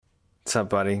What's up,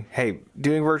 buddy? Hey,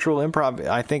 doing virtual improv,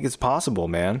 I think it's possible,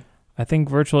 man. I think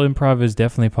virtual improv is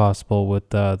definitely possible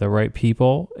with the right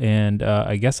people and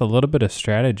I guess a little bit of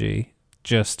strategy,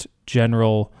 just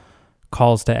general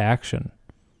calls to action.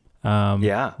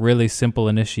 Yeah. Really simple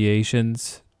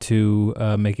initiations to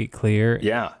make it clear.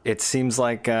 Yeah. It seems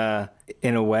like,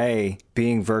 in a way,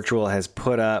 being virtual has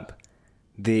put up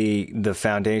the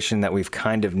foundation that we've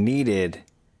kind of needed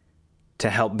to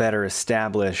help better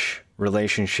establish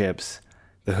relationships,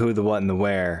 the who, the what, and the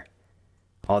where,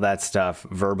 all that stuff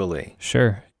verbally.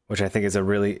 Sure. Which I think is a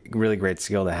really, really great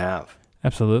skill to have.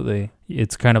 Absolutely.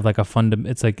 It's kind of like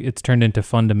it's turned into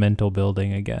fundamental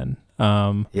building again.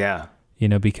 Yeah.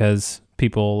 Because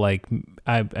people like,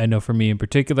 I know for me in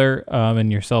particular,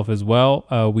 and yourself as well,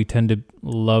 we tend to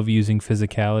love using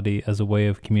physicality as a way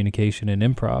of communication in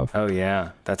improv. Oh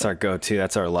yeah. That's our go-to.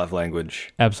 That's our love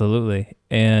language. Absolutely.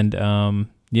 And,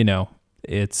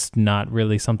 it's not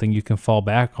really something you can fall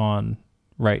back on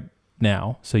right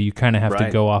now. So you kind of have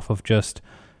to go off of just,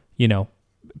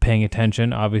 paying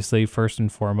attention, obviously, first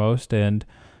and foremost. And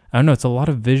I don't know, it's a lot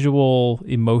of visual,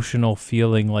 emotional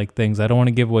feeling like things. I don't want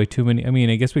to give away too many. I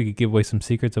mean, I guess we could give away some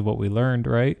secrets of what we learned,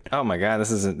 right? Oh my God, this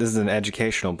is an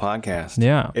educational podcast.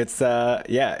 Yeah.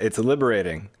 It's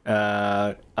liberating.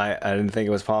 I didn't think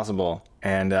it was possible.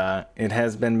 And it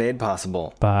has been made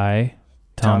possible by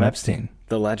Tom Epstein.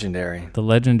 The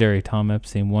legendary Tom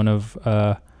Epstein, one of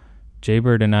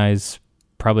Jaybird and I's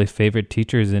probably favorite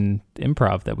teachers in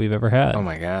improv that we've ever had. Oh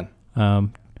my God.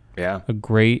 Yeah. A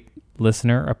great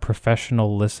listener, a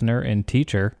professional listener and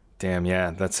teacher. Damn,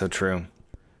 yeah, that's so true.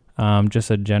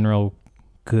 Just a general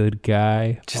good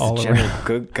guy.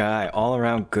 Good guy, all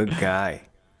around good guy.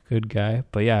 Good guy,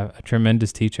 but yeah, a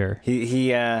tremendous teacher.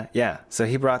 So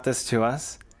he brought this to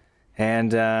us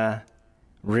and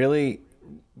really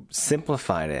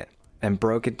simplified it and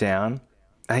broke it down.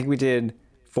 I think we did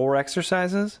 4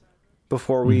 exercises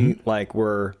before we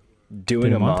were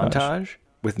doing a montage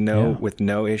with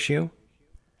no issue.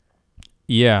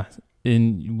 Yeah.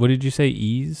 And what did you say?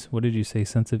 Ease? What did you say?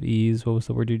 Sense of ease? What was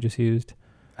the word you just used?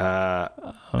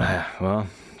 Well,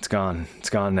 it's gone. It's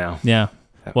gone now. Yeah.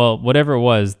 Well, whatever it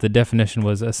was, the definition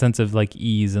was a sense of like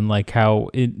ease and like how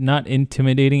not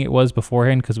intimidating it was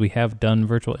beforehand because we have done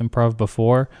virtual improv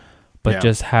before, but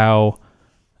just how,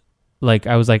 like,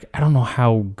 I was like, I don't know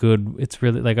how good it's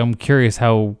really, like, I'm curious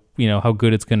how, how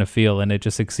good it's going to feel. And it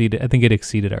just exceeded, I think it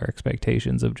exceeded our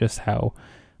expectations of just how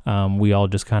we all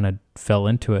just kind of fell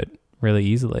into it really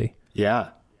easily. Yeah.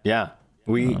 Yeah.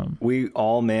 We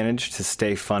all managed to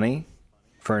stay funny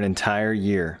for an entire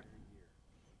year.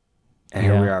 And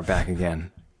here we are back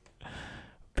again.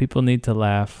 People need to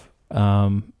laugh.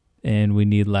 And we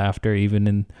need laughter even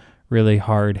in really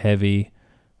hard, heavy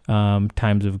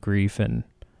times of grief and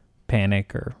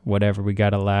panic or whatever. We got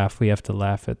to laugh. We have to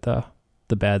laugh at the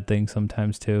bad things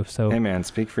sometimes too. So, hey man,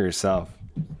 speak for yourself.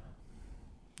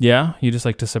 Yeah, you just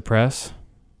like to suppress.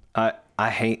 I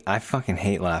fucking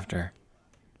hate laughter.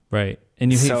 Right,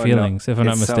 and you hate feelings, if I'm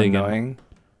not mistaken. It's so annoying,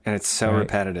 and it's so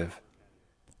repetitive.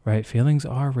 Right, feelings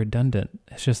are redundant.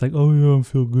 It's just like, oh yeah, I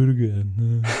feel good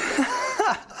again.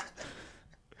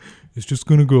 It's just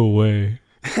gonna go away.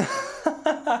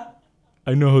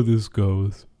 I know how this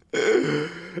goes.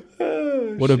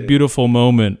 What a beautiful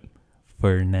moment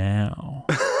for now.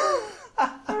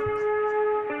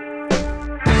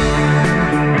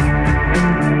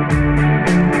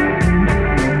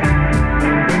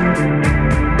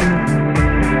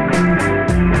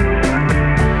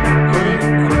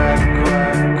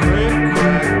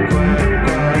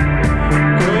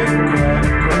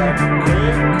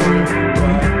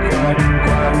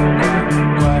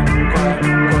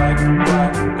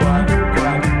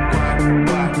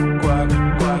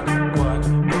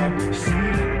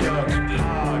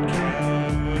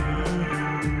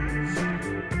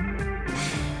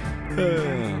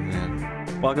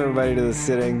 Welcome everybody to the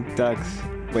Sitting Ducks.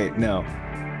 Wait, no.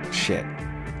 Shit.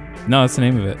 No, that's the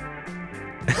name of it.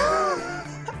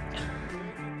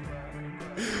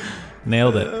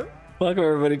 Nailed it. Welcome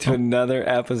everybody to another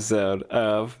episode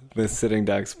of the Sitting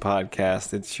Ducks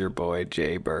podcast. It's your boy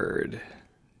Jaybird.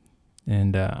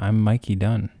 And I'm Mikey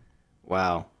Dunn.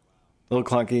 Wow. A little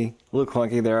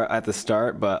clunky there at the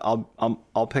start, but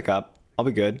I'll pick up. I'll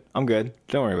be good. I'm good.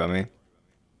 Don't worry about me.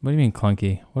 What do you mean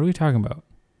clunky? What are we talking about?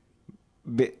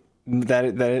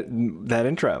 That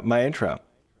intro, my intro.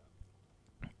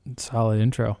 Solid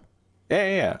intro.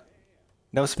 Yeah.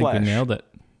 No splash. I think we nailed it.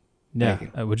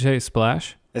 Yeah. Would you say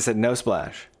splash? I said no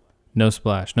splash. No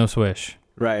splash. No swish.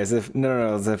 Right. As if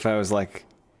no. As if I was like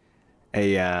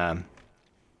a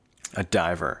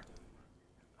diver.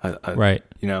 Right.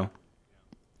 You know.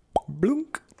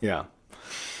 Blunk. Yeah.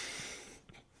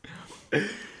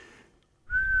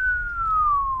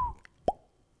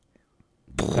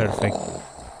 Perfect.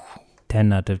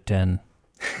 10 out of 10.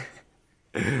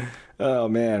 Oh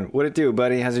man, what it do,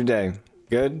 buddy? How's your day?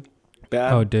 Good?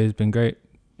 Bad? Oh, day's been great.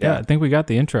 Yeah, I think we got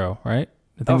the intro, right?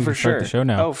 I think we for can start sure. the show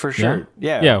now. Oh, for sure.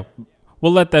 Yeah. Yeah.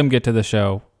 We'll let them get to the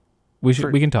show. We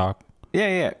can talk.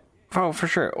 Yeah. Oh, for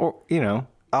sure. Or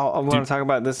I want to talk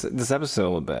about this episode a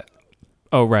little bit.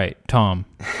 Oh, right, Tom.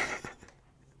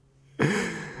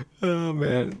 Oh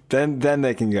man. Then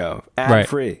they can go ad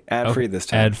free this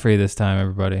time. Ad free this time,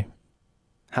 everybody.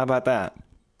 How about that?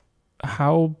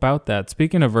 How about that?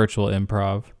 Speaking of virtual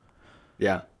improv,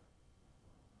 yeah.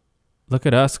 Look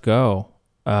at us go.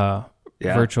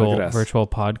 Virtual look at us. virtual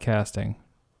podcasting.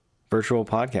 Virtual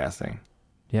podcasting.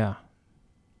 Yeah.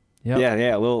 Yep.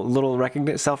 Yeah. A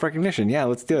little self-recognition. Yeah,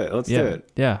 let's do it. Let's do it.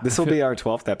 Yeah. This will be our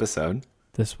 12th episode.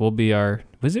 This will be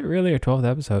was it really our 12th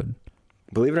episode?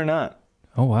 Believe it or not.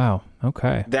 Oh, wow.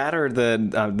 Okay. That or the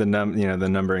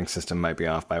numbering system might be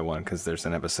off by one because there's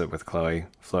an episode with Chloe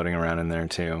floating around in there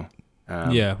too.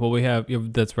 Yeah. Well,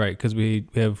 that's right. Cause we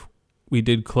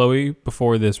did Chloe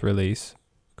before this release.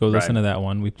 Go listen to that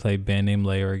one. We played Band Name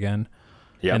Layer again.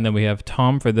 Yeah. And then we have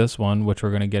Tom for this one, which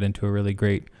we're going to get into a really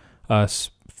great,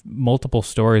 multiple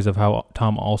stories of how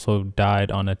Tom also died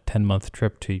on a 10-month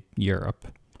trip to Europe.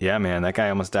 Yeah, man, that guy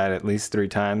almost died at least 3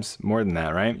 times. More than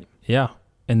that, right? Yeah.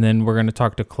 And then we're going to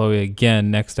talk to Chloe again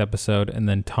next episode, and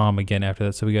then Tom again after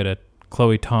that. So we got a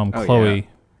Chloe thing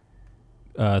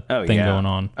going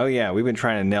on. Oh, yeah. We've been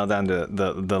trying to nail down the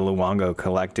Luongo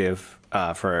Collective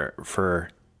for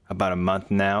about a month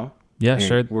now. Yeah,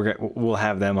 sure. We'll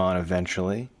have them on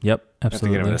eventually. Yep, absolutely. Have to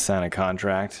get them to sign a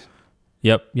contract.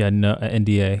 Yep. Yeah, no,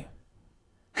 NDA.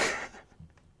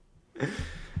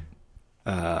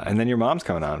 And then your mom's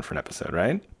coming on for an episode,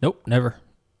 right? Nope, never.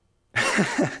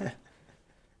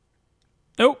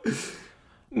 Nope.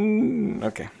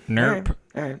 Okay. Nope.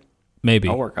 All right. Maybe.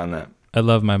 I'll work on that. I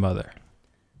love my mother.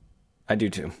 I do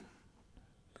too.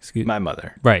 Excuse my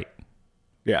mother. Right.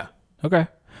 Yeah. Okay.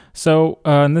 So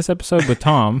in this episode with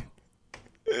Tom,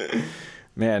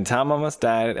 man, Tom almost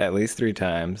died at least 3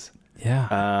 times.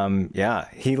 Yeah. Yeah.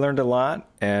 He learned a lot,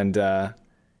 and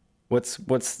what's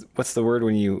the word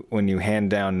when you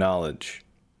hand down knowledge?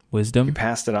 Wisdom. You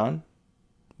passed it on.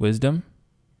 Wisdom.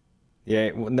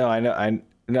 Yeah. No, I know.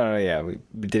 No. Yeah.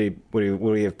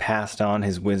 Would he have passed on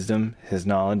his wisdom, his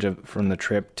knowledge from the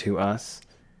trip to us?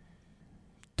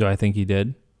 Do I think he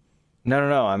did?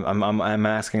 No. I'm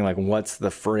asking, like, what's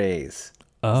the phrase?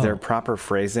 Oh. Is there proper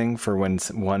phrasing for when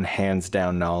one hands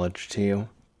down knowledge to you?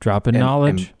 Dropping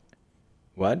knowledge.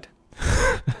 What?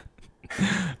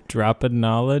 Dropping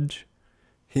knowledge.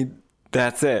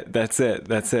 That's it.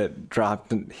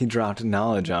 He dropped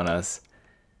knowledge on us.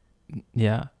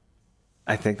 Yeah.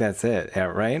 I think that's it. Yeah,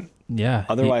 right? Yeah.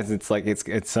 Otherwise, it's like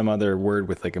it's some other word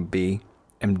with like a B.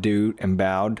 Endowed.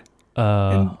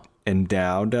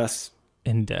 Endowed us.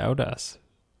 Endowed us.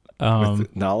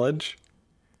 With knowledge?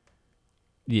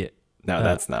 Yeah. No,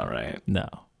 that's not right. No.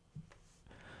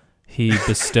 He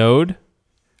bestowed.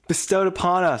 Bestowed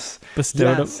upon us.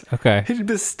 Yes. Okay. He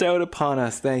bestowed upon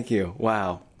us. Thank you.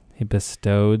 Wow. He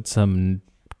bestowed some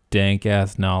dank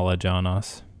ass knowledge on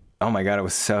us. Oh my God, it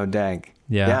was so dank.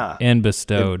 Yeah. And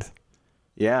bestowed.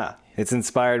 It's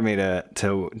inspired me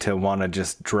to want to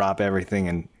just drop everything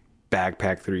and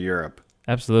backpack through Europe.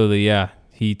 Absolutely, yeah.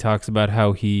 He talks about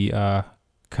how he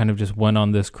kind of just went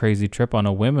on this crazy trip on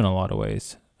a whim in a lot of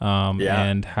ways.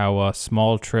 And how a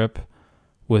small trip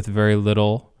with very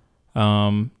little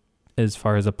as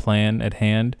far as a plan at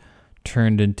hand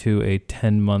turned into a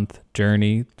 10-month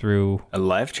journey through a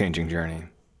life-changing journey.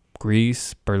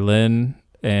 Greece, Berlin,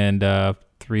 and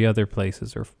 3 other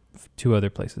places or 2 other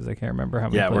places. I can't remember how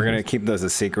many. Yeah, places. We're gonna keep those a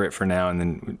secret for now, and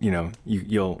then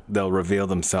they'll reveal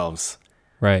themselves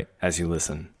right as you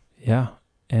listen. Yeah,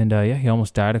 and he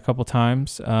almost died a couple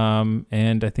times,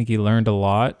 and I think he learned a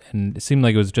lot, and it seemed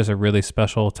like it was just a really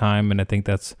special time, and I think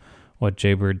that's what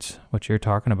what you're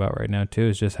talking about right now too,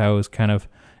 is just how it was kind of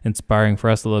inspiring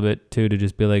for us a little bit too, to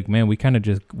just be like, man, we kind of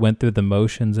just went through the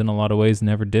motions in a lot of ways,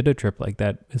 never did a trip like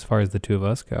that as far as the 2 of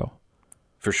us go.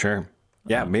 For sure.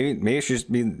 Yeah, maybe it should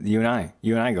just be you and I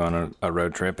go on a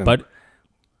road trip, and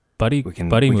buddy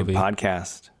movie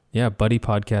podcast. Yeah, buddy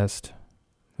podcast.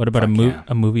 What about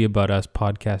a movie about us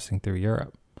podcasting through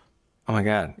Europe? Oh my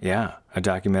God, yeah, a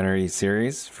documentary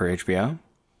series for HBO.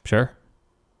 Sure.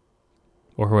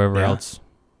 Or whoever else.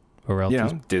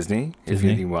 Disney. If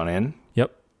you want in.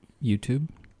 Yep. YouTube.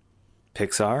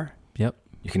 Pixar. Yep.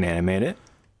 You can animate it.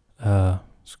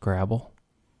 Scrabble.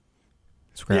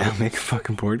 Yeah, make a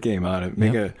fucking board game out of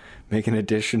it. Make an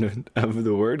edition of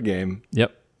the word game.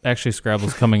 Yep. Actually,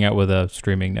 Scrabble's coming out with a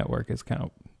streaming network. It's kind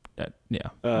of yeah.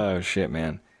 Oh shit,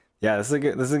 man. Yeah, this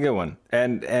is a good one.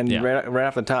 And Yeah. right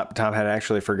off the top, Tom had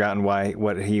actually forgotten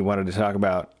what he wanted to talk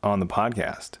about on the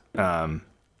podcast.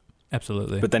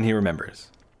 Absolutely. But then he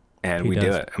remembers, and He we does.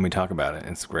 do it, and we talk about it.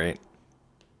 It's great.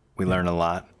 We learn a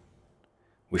lot.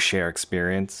 We share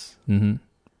experience.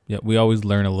 Yeah, we always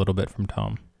learn a little bit from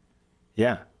Tom.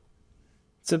 Yeah,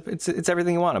 it's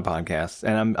everything you want in a podcast,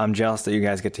 and I'm jealous that you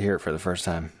guys get to hear it for the first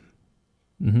time.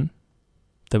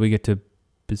 That we get to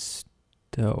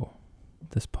bestow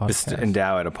this podcast.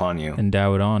 Endow it upon you.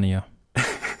 Endow it on you.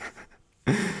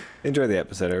 Enjoy the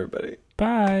episode, everybody.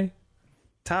 Bye.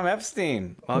 Tom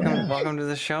Epstein, welcome to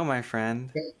the show, my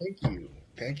friend. Thank you.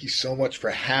 Thank you so much for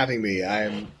having me. I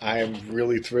am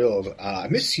really thrilled. I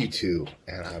miss you two,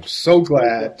 and I'm so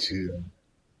glad to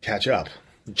catch up,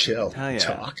 chill, Hell yeah,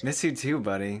 talk. miss you too,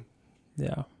 buddy.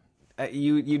 Yeah.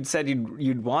 You'd said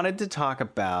you'd wanted to talk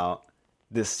about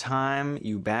this time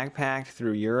you backpacked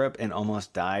through Europe and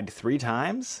almost died 3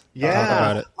 times. Yeah. Talk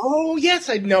about it. Oh yes,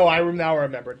 I know. I now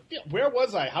remember. Yeah, where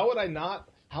was I? How would I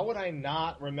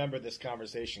not remember this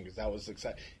conversation? Because that was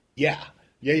exciting. Yeah.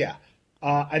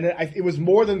 And it was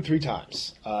more than 3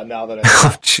 times. Now that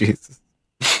Oh Jesus!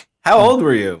 How old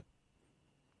were you?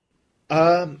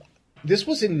 this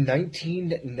was in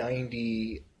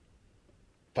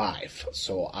 1995,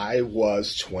 so I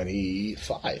was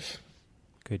 25.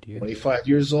 Good year. 25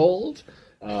 years old.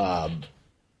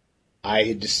 I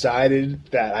had decided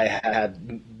that I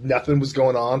had nothing was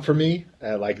going on for me,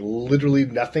 like literally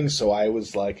nothing. So I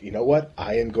was like, you know what?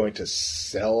 I am going to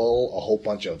sell a whole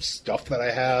bunch of stuff that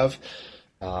I have.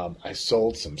 I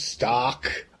sold some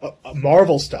stock,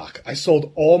 Marvel stock. I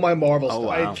sold all my Marvel stock.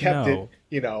 I wow. had kept No. it.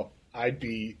 You know, I would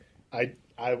be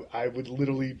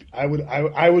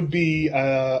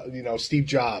Steve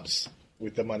Jobs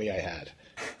with the money I had.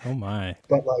 Oh my.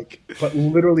 But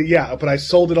literally, yeah. But I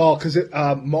sold it all because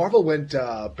Marvel went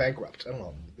bankrupt. I don't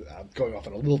know. I'm going off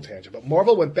on a little tangent, but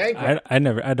Marvel went bankrupt. I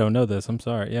don't know this. I'm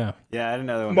sorry. Yeah. Yeah, I didn't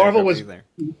know that one. Marvel was either.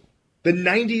 the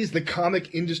 '90s. The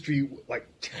comic industry like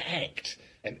tanked,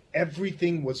 and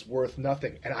everything was worth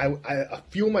nothing. And a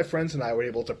few of my friends and I were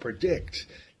able to predict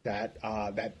that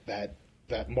that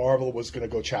Marvel was going to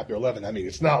go Chapter 11. I mean,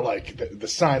 it's not like the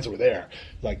signs were there.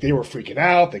 Like, they were freaking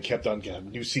out. They kept on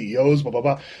getting new CEOs, blah, blah,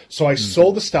 blah. So I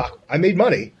sold the stock. I made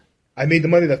money. I made the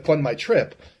money that funded my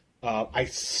trip. I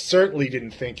certainly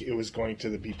didn't think it was going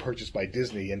to be purchased by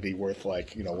Disney and be worth,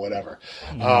 whatever.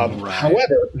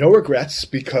 However, no regrets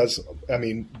because, I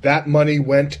mean, that money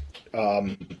went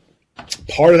part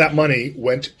of that money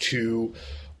went to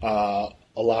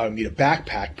allowing me to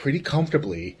backpack pretty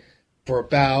comfortably for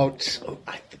about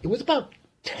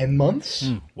 10 months.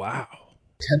 Wow.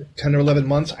 10 or 11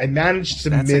 months. I managed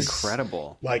to That's miss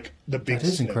incredible. like the big That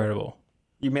is snow. incredible.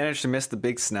 You managed to miss the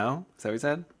big snow? Is that what you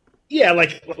said? Yeah,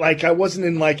 like I wasn't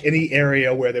in like any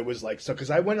area where there was like, so because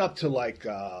I went up to like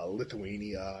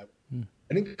Lithuania.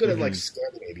 I didn't go to like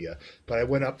Scandinavia, but I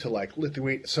went up to like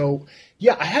Lithuania. So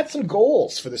yeah, I had some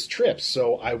goals for this trip.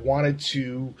 So I wanted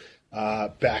to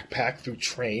backpack through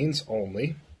trains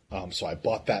only. So I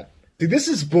bought that. See, this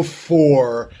is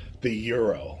before the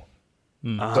euro.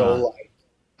 So like,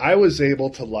 I was able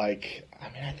to I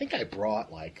think I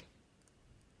brought like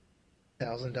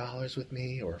 $1,000 with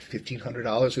me or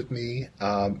 $1,500 with me,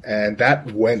 and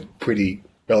that went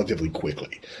relatively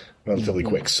quick.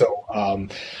 So I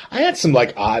had some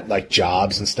like odd like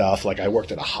jobs and stuff. Like I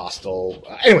worked at a hostel.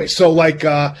 Anyway, so like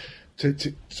to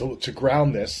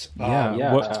ground this,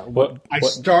 What? I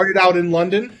started out in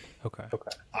London. Okay.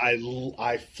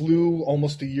 I flew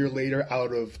almost a year later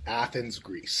out of Athens,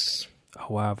 Greece. Oh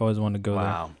wow. I've always wanted to go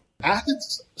Wow.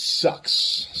 Athens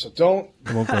sucks, so don't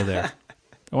there. I won't go there.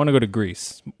 I want to go to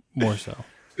Greece more so.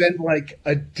 spend like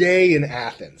a day in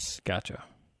Athens. Gotcha.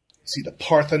 See the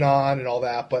Parthenon and all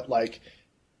that, but like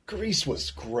Greece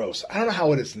was gross. I don't know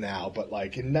how it is now, but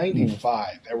like in '95,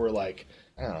 there were like,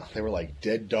 I don't know, they were like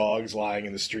dead dogs lying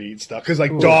in the street and stuff because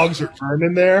like dogs are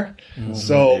vermin there.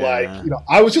 So like,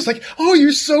 I was just like, oh,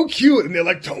 you're so cute, and they're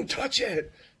like, don't touch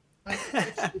it.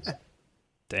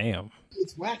 Damn.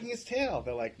 It's wagging its tail.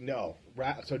 They're like, no.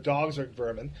 So dogs are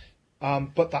vermin,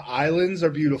 but the islands are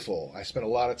beautiful. I spent a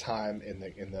lot of time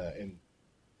in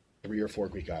 3 or 4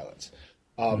 Greek islands.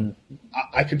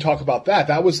 I can talk about that.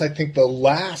 That was, I think, the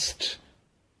last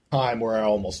time where I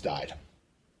almost died.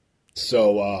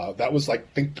 So that was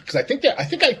like, because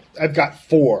I've got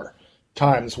 4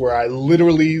 times where I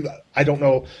literally, I don't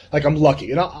know, like I'm lucky,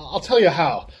 and I'll tell you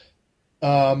how.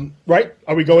 Right?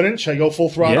 Are we going in? Should I go full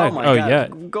throttle? Yeah. Oh my Oh God. yeah.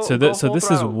 Go so full this is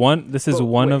throttle. one. This is But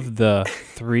one wait. of the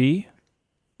 3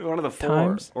 One of the 4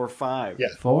 Times? or 5. Yeah.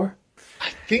 4.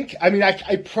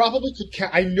 I probably could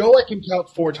count. I know I can count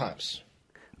 4 times.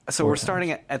 So we're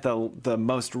starting at the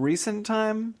most recent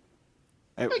time?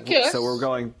 I guess. So we're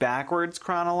going backwards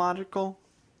chronological?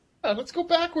 Let's go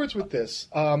backwards with this.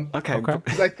 Okay.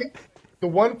 Because I think the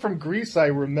one from Greece I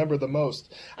remember the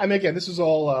most. I mean, again, this is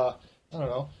all, I don't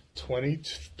know, 20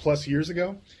 plus years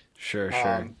ago. Sure.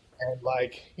 And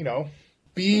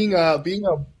being a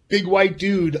big white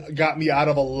dude got me out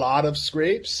of a lot of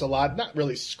scrapes, not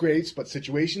really scrapes, but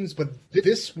situations. But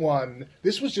this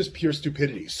was just pure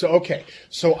stupidity. So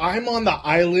I'm on the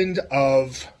island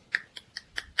of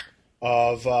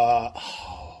Baki.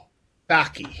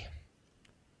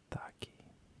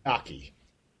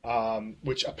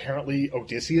 Which apparently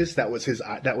Odysseus, that was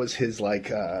his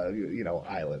like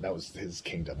island, that was his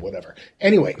kingdom, whatever.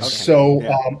 Anyway,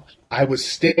 I was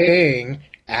staying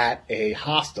at a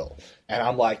hostel, and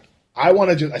I'm like,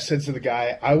 I said to the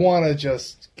guy, I want to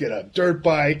just get a dirt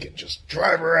bike and just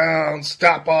drive around,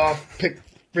 stop off, pick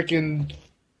freaking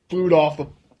food off the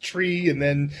tree, and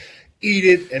then eat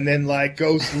it, and then like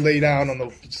go lay down on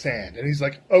the sand. And he's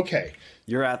like, okay.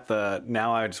 You're at the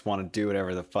now I just want to do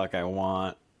whatever the fuck I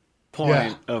want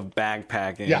point of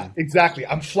backpacking. Yeah, exactly.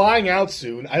 I'm flying out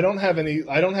soon. I don't have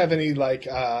any like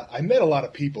I met a lot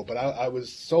of people, but I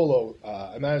was solo.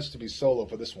 I managed to be solo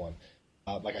for this one.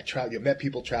 Met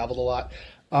people, traveled a lot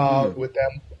with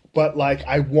them. But like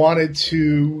I wanted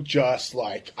to just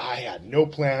like I had no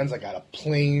plans. I got a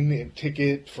plane and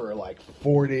ticket for like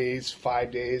 4 days,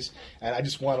 5 days, and I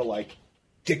just want to like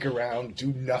dick around, do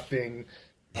nothing.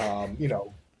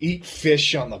 Eat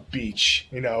fish on the beach,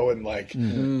 and like,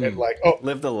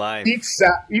 live the life. Eat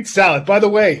salad. By the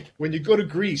way, when you go to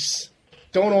Greece,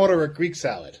 don't order a Greek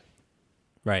salad.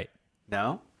 Right.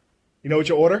 No? You know what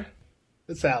you order?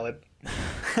 The salad.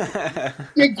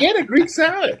 You get a Greek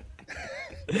salad.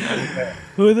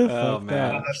 Who the fuck?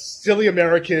 Man. Silly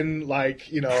American,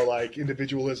 like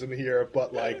individualism here,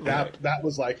 but like that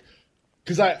was like,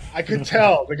 because I could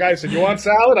tell the guy said, "You want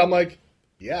salad?" I'm like,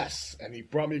 yes, and he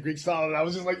brought me a Greek salad, and I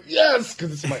was just like, yes,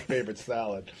 because it's my favorite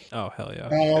salad. Oh, hell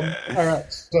yeah. All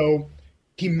right, so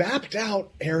he mapped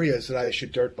out areas that I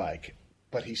should dirt bike,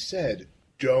 but he said,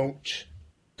 don't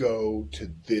go to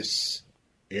this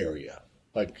area.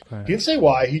 Like, He didn't say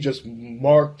why, he just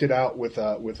marked it out with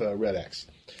a red X.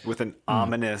 With an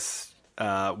ominous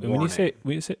warning.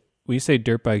 When you say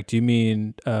dirt bike, do you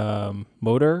mean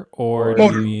motor or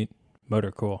motor. Do you mean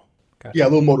motor? Cool. Gotcha. Yeah, a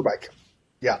little motorbike.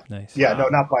 Yeah. Nice. Yeah, no,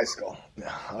 not bicycle.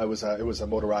 It was a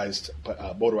motorized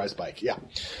bike. Yeah.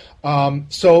 I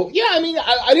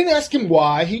didn't ask him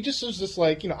why. He just was just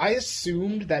like, I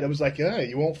assumed that it was like,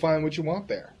 you won't find what you want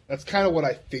there. That's kind of what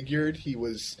I figured he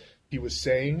was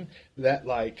saying, that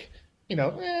like, you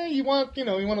want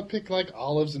to pick like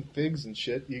olives and figs and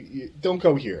shit. You don't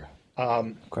go here.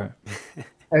 Okay.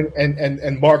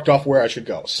 and marked off where I should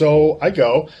go. So I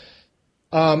go.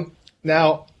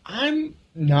 Now I'm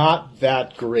not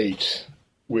that great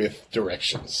with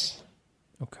directions.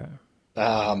 Okay.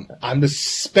 I'm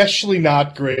especially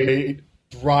not great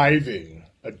driving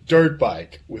a dirt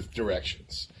bike with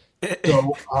directions.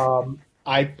 So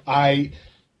I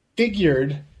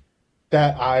figured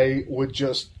that I would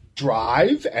just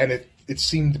drive, and if it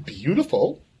seemed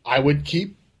beautiful, I would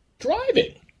keep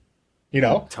driving.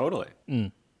 Totally.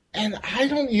 And I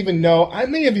don't even know. I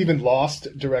may have even lost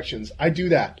directions. I do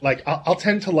that. Like I'll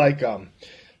tend to like,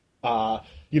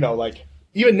 like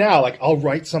even now, like I'll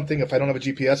write something. If I don't have a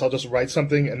GPS, I'll just write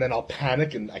something, and then I'll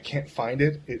panic and I can't find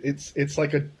it. It's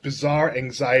like a bizarre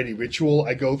anxiety ritual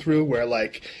I go through where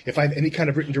like if I have any kind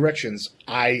of written directions,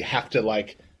 I have to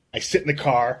like I sit in the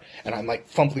car and I'm like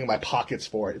fumbling in my pockets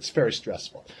for it. It's very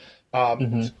stressful.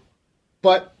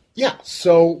 But yeah,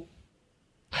 so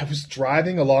I was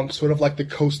driving along sort of like the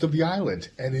coast of the island,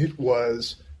 and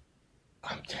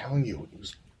I'm telling you, it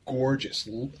was gorgeous.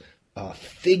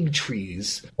 Fig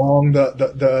trees along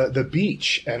the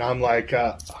beach, and I'm like,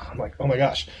 oh my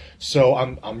gosh. So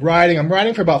I'm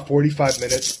riding for about 45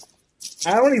 minutes.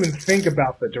 I don't even think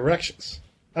about the directions.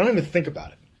 I don't even think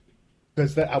about it.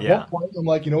 Because at one point, I'm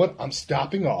like, you know what? I'm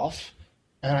stopping off,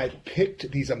 and I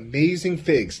picked these amazing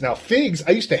figs. Now, figs,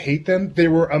 I used to hate them. They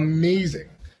were amazing.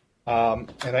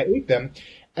 And I ate them.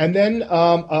 And then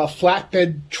a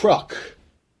flatbed truck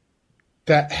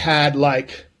that had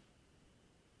like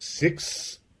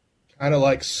 6 kind of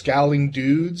like scowling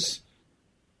dudes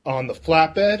on the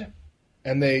flatbed,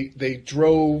 and they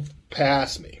drove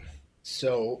past me.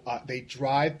 So they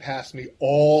drive past me,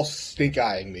 all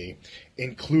stink-eyeing me,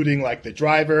 including like the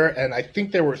driver, and I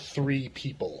think there were 3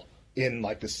 people in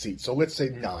like the seat. So let's say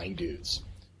 9 dudes.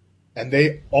 And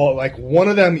they all, like, one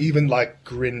of them even like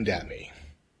grinned at me.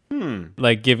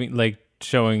 like giving, like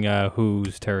showing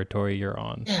whose territory you're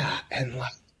on. Yeah, and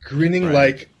like grinning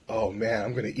like, oh man,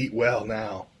 I'm gonna eat well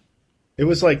now. It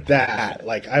was like that.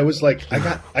 Like I was like,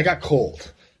 I got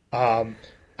cold. I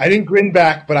didn't grin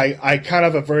back, but I kind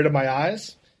of averted my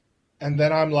eyes, and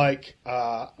then I'm like,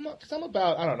 because I'm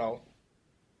about, I don't know,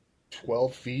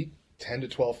 12 feet, 10 to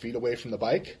 12 feet away from the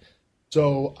bike.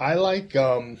 So I like,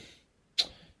 you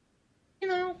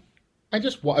know, I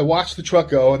watched the truck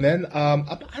go, and then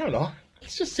I don't know.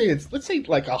 Let's say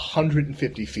like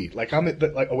 150 feet. Like I'm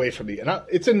like away from me, and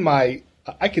it's in my.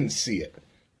 I can see it.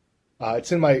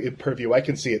 It's in my purview. I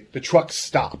can see it. The truck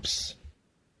stops.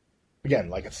 Again,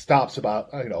 like it stops about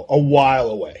a while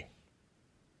away.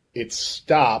 It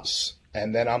stops,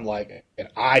 and then I'm like, and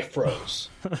I froze.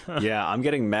 Yeah, I'm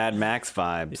getting Mad Max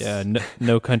vibes. Yeah,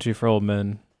 no Country for Old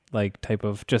Men, like type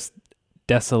of just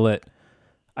desolate,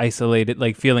 isolated,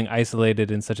 like feeling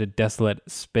isolated in such a desolate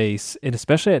space, and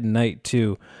especially at night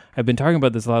too. I've been talking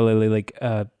about this a lot lately. Like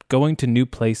going to new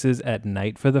places at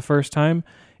night for the first time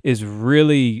is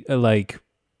really what's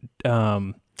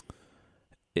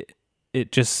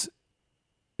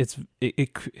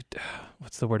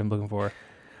the word I'm looking for?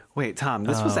 Wait, Tom,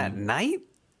 this was at night?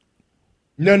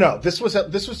 No, this was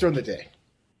during the day.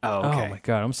 Oh, okay. Oh my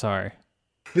god, I'm sorry.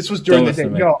 This was during the day.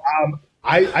 Listen to me. No,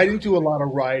 I didn't do a lot of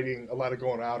riding, a lot of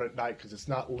going out at night because it's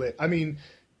not lit. I mean,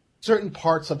 certain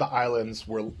parts of the islands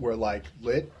were like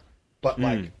lit, but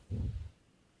like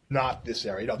not this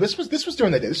area. No, this was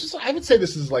during the day. I would say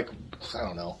this is like, I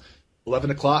don't know, 11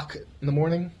 o'clock in the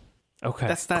morning. Okay,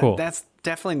 That's not. cool. That's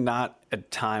definitely not a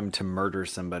time to murder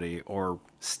somebody or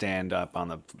stand up on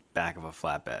the back of a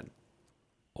flatbed.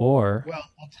 Or Well,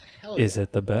 I'll tell you. is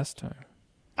it the best time?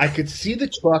 I could see the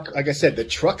truck. Like I said, the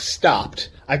truck stopped.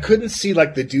 I couldn't see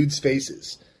like the dudes'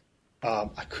 faces.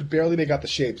 I could barely make out the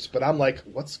shapes, but I'm like,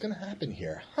 what's going to happen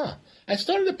here? Huh. I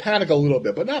started to panic a little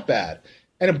bit, but not bad.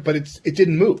 But it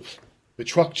didn't move. The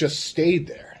truck just stayed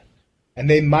there. And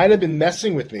they might have been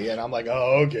messing with me, and I'm like,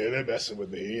 oh, okay, they're messing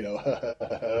with me, All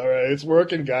right, it's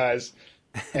working, guys.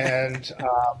 And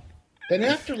then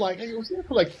after it was there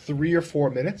for like 3 or 4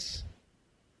 minutes,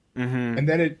 and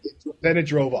then it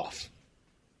drove off.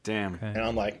 Damn. Okay. And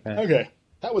I'm like, okay,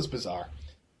 that was bizarre.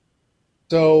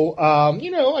 So,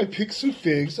 I picked some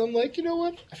figs. I'm like, you know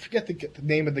what? I forget the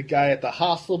name of the guy at the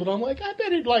hostel, but I'm like, I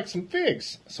bet he'd like some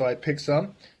figs. So I picked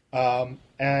some, and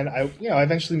I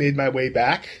eventually made my way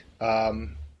back. I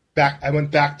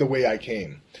went back the way I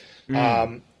came.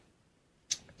 And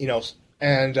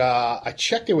I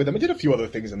checked in with him. I did a few other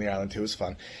things on the island too. It was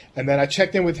fun. And then I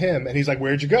checked in with him, and he's like,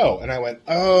 "Where'd you go?" And I went,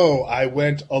 "Oh, I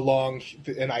went along,"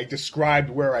 and I described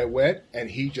where I went, and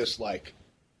he just like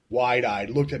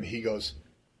wide-eyed looked at me. He goes,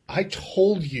 "I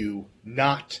told you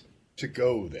not to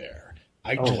go there.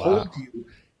 I told you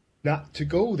not to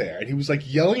go there." And he was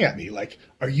like yelling at me, like,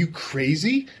 "Are you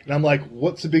crazy?" And I'm like,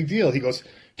 "What's the big deal?" He goes,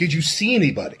 "Did you see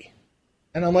anybody?"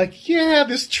 And I'm like, "Yeah,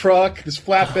 this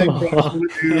flatbed truck full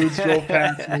of dudes drove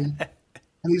past me." And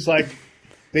he's like,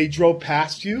 "They drove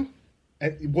past you?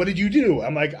 And what did you do?"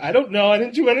 I'm like, "I don't know. I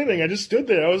didn't do anything. I just stood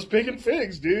there. I was picking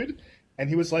figs, dude." And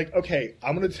he was like, "Okay,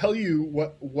 I'm going to tell you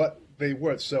what they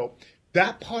were." So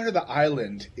that part of the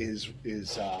island is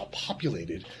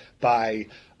populated by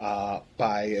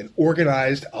an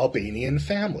organized Albanian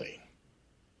family.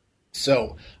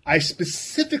 So I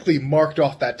specifically marked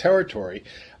off that territory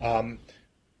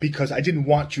because I didn't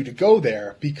want you to go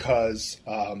there because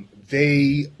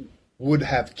they would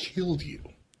have killed you.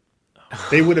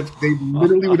 They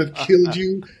literally would have killed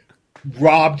you,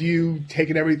 robbed you,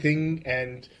 taken everything,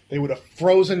 and they would have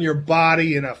frozen your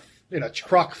body in a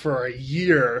truck for a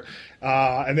year,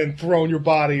 and then thrown your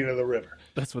body into the river.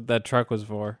 That's what that truck was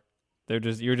for.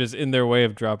 You're just in their way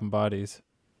of dropping bodies.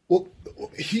 Well,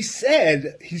 he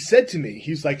said to me,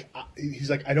 he's like,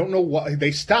 I don't know why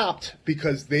they stopped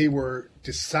because they were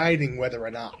deciding whether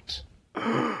or not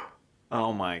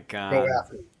Oh my god. go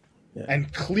after me. Yeah.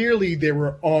 And clearly they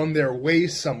were on their way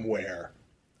somewhere.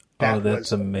 That's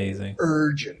was amazing.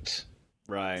 Urgent.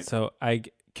 Right. So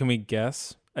can we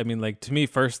guess? I mean, like, to me,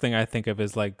 first thing I think of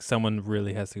is like someone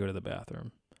really has to go to the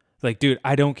bathroom. Like, dude,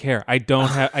 I don't care. I don't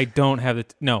have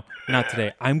no, not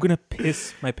today. I'm gonna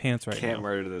piss my pants right Can't now.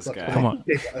 murder this guy. Come on.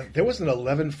 There was an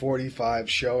 11:45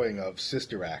 showing of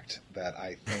Sister Act that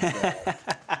I think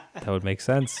That would make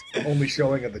sense. only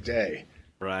showing of the day.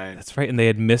 Right. That's right. And they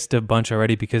had missed a bunch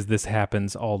already because this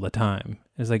happens all the time.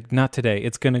 It's like, not today.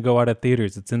 It's gonna go out at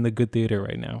theaters. It's in the good theater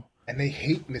right now. And they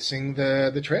hate missing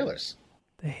the trailers.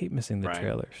 They hate missing the Right.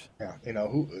 trailers. Yeah,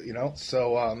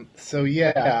 so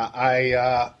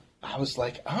yeah, I was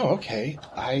like, oh, okay.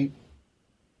 I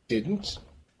didn't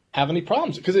have any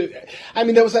problems. Because, I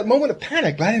mean, there was that moment of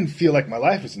panic, but I didn't feel like my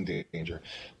life was in danger.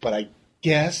 But I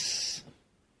guess,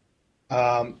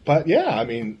 but yeah, I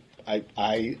mean,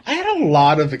 I had a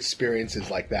lot of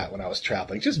experiences like that when I was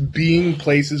traveling, just being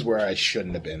places where I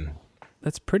shouldn't have been.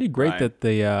 That's pretty great Right. that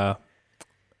the,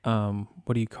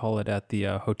 what do you call it at the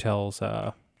hotels?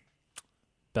 Not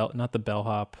the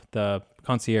bellhop, the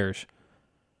concierge,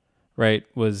 right?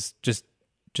 Was just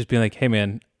being like, hey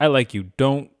man, I like you.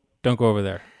 Don't go over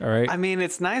there. All right. I mean,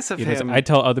 it's nice of He doesn't- him. I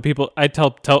tell other people,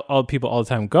 tell all people all the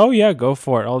time, go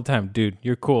for it all the time. Dude,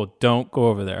 you're cool. Don't go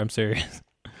over there. I'm serious.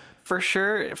 For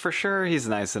sure, he's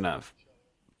nice enough.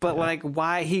 But like,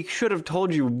 why he should have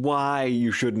told you why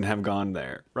you shouldn't have gone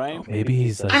there, right? Maybe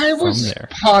he's like I from was there.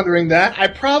 pondering that. I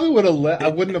probably would have. I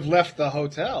wouldn't have left the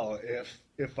hotel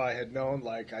if I had known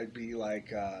like I'd be like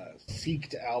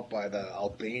seeked out by the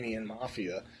Albanian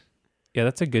mafia. Yeah,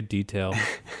 that's a good detail.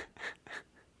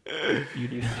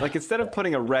 Like, instead of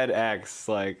putting a red X,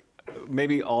 like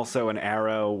maybe also an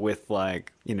arrow with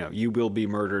like, you will be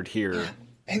murdered here.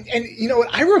 And you know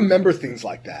what? I remember things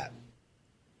like that.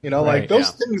 Right, like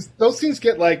those things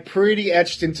get like pretty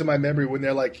etched into my memory when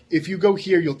they're like, if you go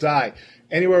here, you'll die.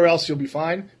 Anywhere else, you'll be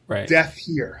fine. Right. Death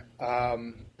here.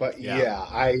 But Yeah.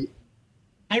 I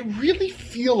really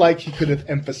feel like he could have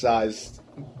emphasized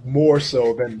more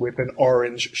so than with an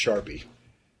orange Sharpie.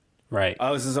 Right.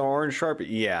 Oh, this is an orange Sharpie?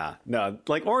 Yeah. No,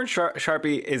 like orange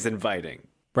Sharpie is inviting.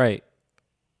 Right.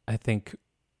 I think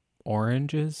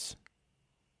oranges.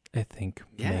 I think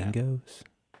Yeah. mangoes.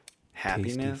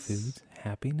 Happiness. Tasty foods.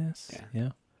 Happiness. Yeah.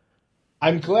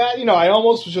 I'm glad, I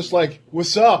almost was just like,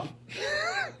 what's up?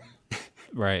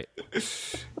 Right.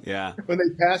 Yeah. When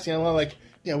they pass you, I'm like,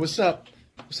 yeah, what's up?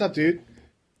 What's up, dude?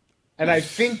 And I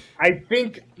think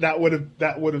that would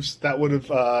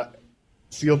have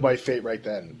sealed my fate right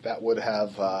then. That would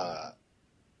have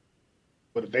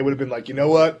they would have been like, you know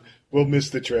what? We'll miss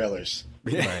the trailers.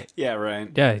 Right. Yeah, right.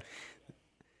 Yeah.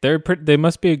 They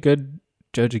must be a good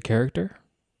judge of character.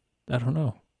 I don't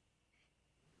know.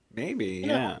 Maybe,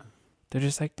 yeah. They're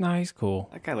just like, nah, he's cool.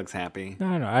 That guy looks happy.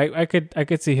 No. I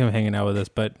could see him hanging out with us,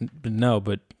 but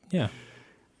yeah.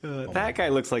 That guy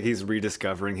looks like he's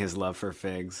rediscovering his love for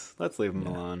figs. Let's leave him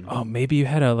alone. Oh, maybe you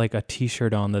had a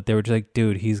T-shirt on that they were just like,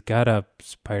 dude, he's got a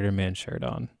Spider-Man shirt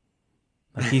on.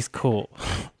 Like, he's cool.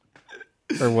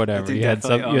 Or whatever. Dude You had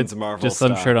definitely owns Marvel just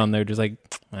some stock. shirt on there, just like,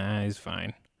 he's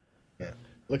fine. Yeah.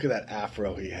 Look at that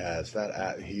afro he has.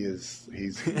 He's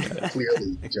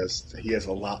clearly he has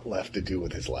a lot left to do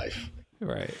with his life.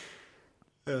 Right.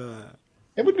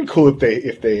 It would have been cool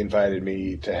if they invited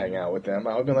me to hang out with them.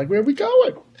 I would have been like, where are we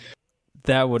going?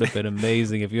 That would have been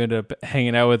amazing if you ended up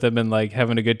hanging out with them and like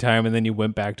having a good time, and then you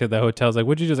went back to the hotel. It's like,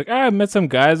 what'd you just like? I met some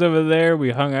guys over there.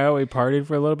 We hung out. We partied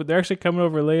for a little bit. They're actually coming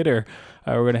over later.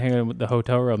 We're gonna hang out in the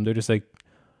hotel room. They're just like,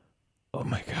 oh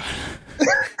my god,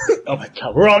 Oh my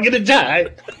god, we're all gonna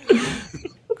die.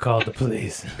 call the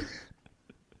police.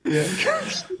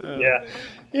 Yeah.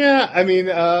 I mean,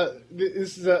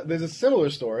 there's a similar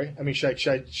story. I mean, should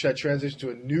I transition to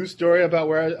a new story about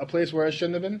a place where I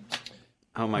shouldn't have been?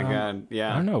 Oh my god,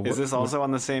 yeah. I don't know. Is this also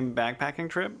on the same backpacking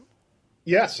trip?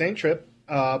 Yeah, same trip.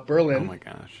 Berlin. Oh my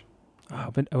gosh.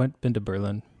 Oh, been to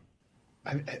Berlin.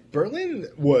 Berlin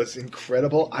was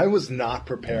incredible. I was not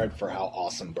prepared for how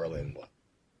awesome Berlin was.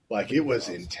 Like, it was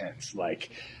intense. Like,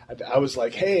 I was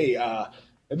like, hey,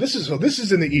 this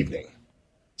is in the evening.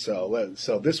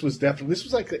 So this was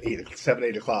like 7,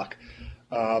 8 o'clock.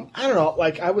 I don't know.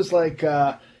 Like, I was like,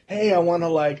 hey, I want to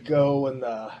like go and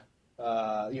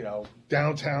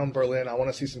downtown Berlin. I want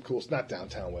to see some cool. Not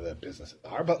downtown where the businesses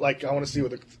are, but like I want to see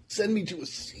send me to a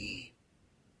sea.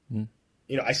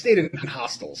 I stayed in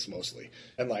hostels mostly,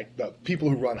 and like the people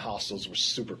who run hostels were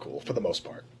super cool for the most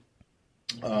part.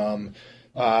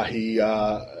 He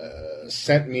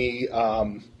sent me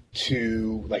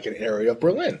to like an area of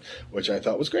Berlin, which I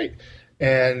thought was great.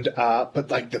 And but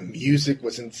like the music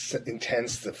was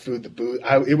intense, the food, the booze,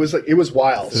 it was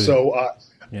wild. So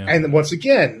and once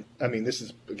again, I mean, this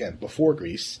is again before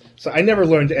Greece, so I never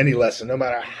learned any lesson. No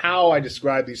matter how I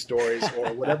describe these stories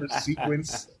or whatever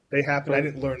sequence they happen, I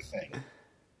didn't learn a thing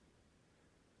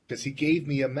because he gave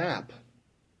me a map.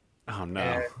 Oh no.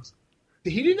 And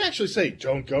he didn't actually say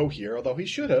don't go here, although he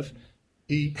should have.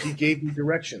 He gave me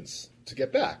directions to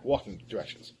get back, walking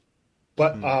directions.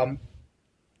 But I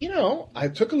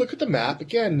took a look at the map.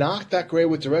 Again, not that great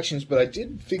with directions, but I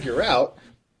did figure out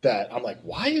that I'm like,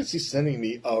 why is he sending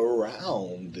me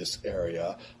around this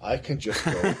area? I can just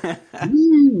go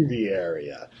through the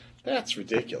area. That's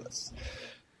ridiculous.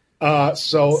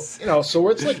 So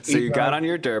where it's like. So you got on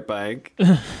your dirt bike.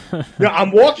 No,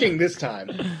 I'm walking this time.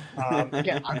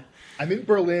 Again, I'm in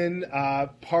Berlin,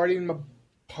 partying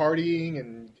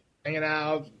and hanging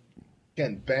out.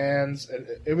 Again, bands. And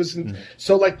it was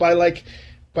so like by I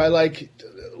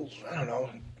don't know,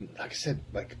 like I said,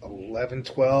 like 11,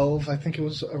 12, I think it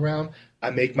was around. I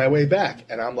make my way back,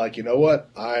 and I'm like, you know what?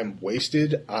 I'm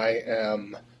wasted. I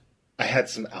had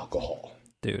some alcohol.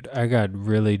 Dude, I got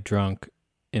really drunk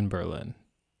in Berlin.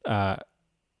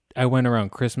 I went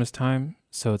around Christmas time,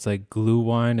 so it's like glue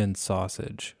wine and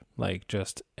sausage, like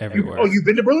just everywhere. Oh, you've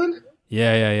been to Berlin?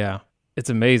 Yeah. It's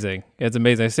amazing. It's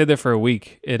amazing. I stayed there for a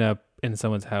week in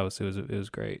someone's house. It was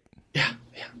great. Yeah.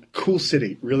 Cool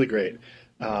city, really great.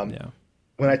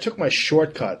 When I took my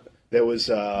shortcut, there was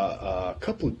a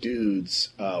couple of dudes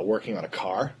working on a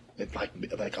car at like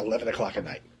 11 o'clock at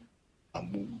night.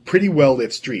 Pretty well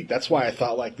lit street. That's why I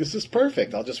thought, like, this is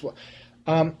perfect. I'll just,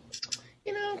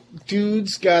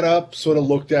 dudes got up, sort of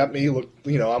looked at me.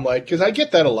 I'm like, because I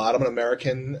get that a lot. I'm an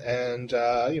American, and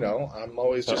I'm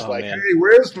always just man. hey,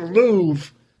 where's the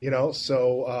Louvre?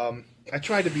 So I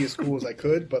tried to be as cool as I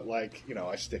could, but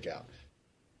I stick out.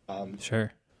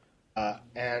 Sure.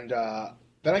 And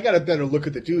then I got a better look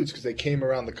at the dudes because they came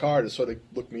around the car to sort of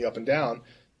look me up and down.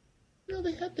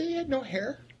 They had no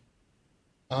hair,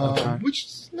 which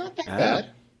is not that bad.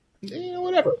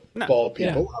 Whatever. No. Bald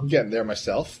people. I'm getting there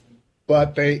myself.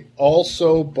 But they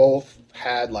also both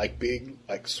had like big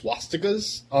like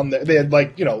swastikas on there. They had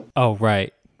Oh,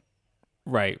 right.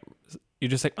 You're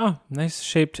just like, oh, nice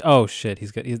shaped. Oh shit,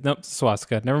 nope,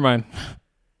 swastika. Never mind.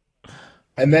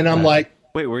 And then I'm like,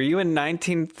 wait, were you in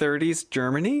 1930s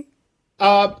Germany?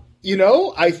 I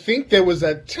think there was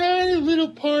a tiny little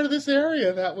part of this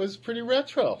area that was pretty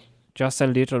retro. Just a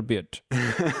little bit.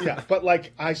 Yeah, but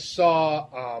like I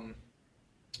saw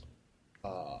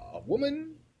a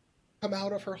woman come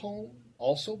out of her home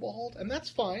also bald, and that's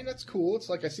fine. That's cool. It's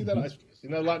like I see that. I've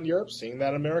seen that a lot in Europe, seeing that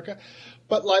in America,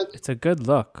 but like it's a good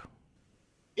look.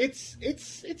 It's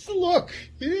a look.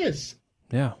 It is.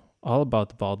 Yeah, all about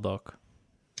the bald look.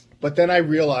 But then I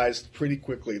realized pretty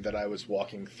quickly that I was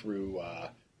walking through.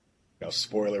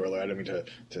 Spoiler alert! I don't mean to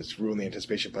ruin the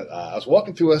anticipation, but I was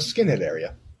walking through a skinhead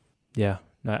area. Yeah,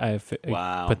 I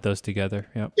Wow. put those together.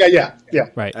 Yep. Yeah.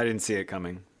 Right. I didn't see it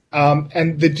coming.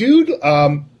 And the dude,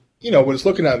 was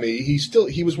looking at me.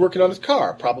 He was working on his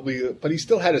car, probably, but he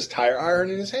still had his tire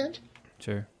iron in his hand.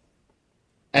 Sure.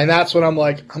 And that's when I'm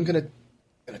like, I'm gonna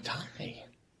die.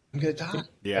 I'm gonna die.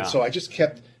 Yeah. And so I just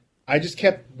kept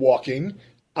walking.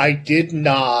 I did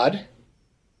nod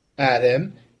at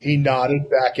him. He nodded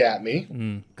back at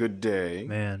me. Good day.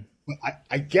 Man.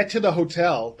 I get to the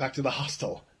hotel, back to the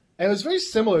hostel, and it was very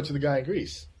similar to the guy in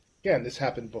Greece. Again, this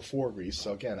happened before Greece,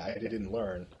 so again, I didn't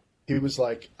learn. He was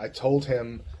like, I told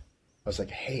him, I was like,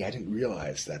 hey, I didn't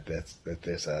realize that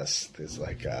there's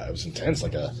like it was intense,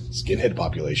 like a skinhead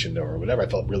population or whatever. I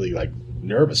felt really like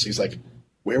nervous. He's like,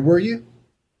 where were you?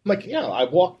 I'm like, I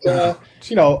walked. I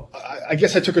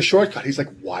guess I took a shortcut. He's like,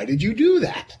 why did you do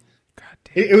that?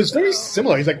 It was very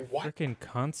similar. He's like, "What? Freaking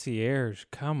concierge!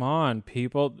 Come on,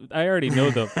 people! I already know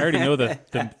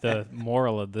the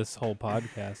moral of this whole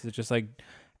podcast. It's just like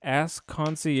ask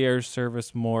concierge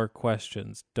service more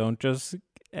questions. Don't just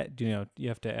you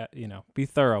have to be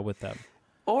thorough with them.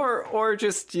 Or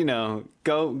just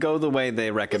go the way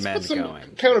they recommend Let's put some going.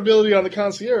 accountability on the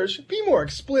concierge. Be more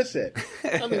explicit.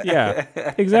 I mean, Yeah,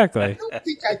 exactly. I don't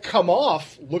think I come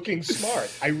off looking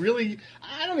smart. I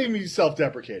don't even be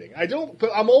self-deprecating. I don't, but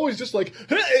I'm always just like,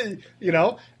 hey,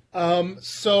 I'm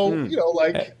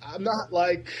not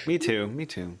like. Me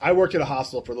too. I worked at a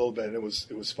hostel for a little bit, and it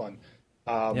was fun.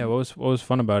 Yeah, what was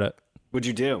fun about it? What'd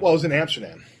you do? Well, I was in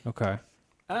Amsterdam. Okay.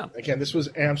 Oh. Again, this was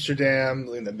Amsterdam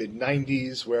in the mid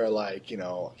 '90s, where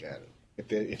again,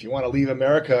 if you want to leave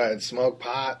America and smoke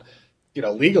pot,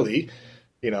 legally,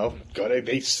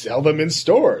 they sell them in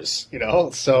stores,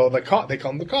 so they call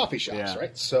them the coffee shops, Yeah.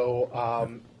 right? So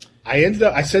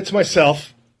I said to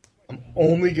myself,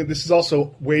 this is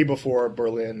also way before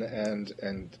Berlin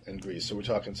and Greece, so we're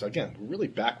talking. So again, we're really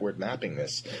backward mapping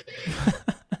this.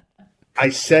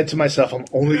 I said to myself, I'm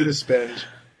only going to spend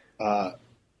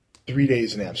 3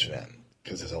 days in Amsterdam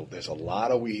because there's a lot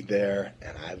of weed there,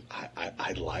 and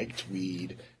I liked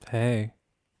weed. Hey.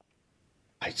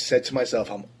 I said to myself,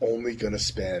 I'm only going to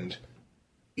spend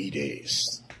 3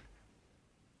 days.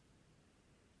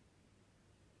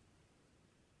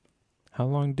 How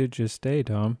long did you stay,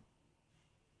 Tom?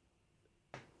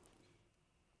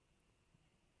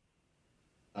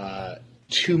 Uh,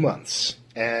 2 months,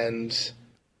 and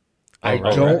Oh, I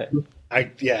right. don't.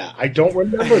 I don't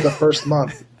remember the first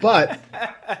month, but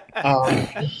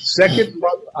second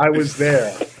month I was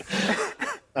there.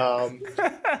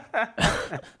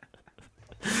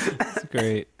 That's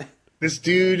great. This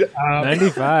dude,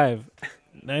 95.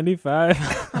 95,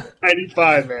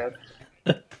 man.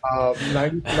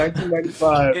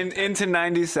 1995. Into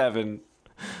 97.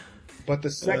 But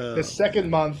the second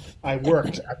month I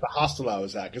worked at the hostel I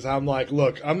was at, because I'm like,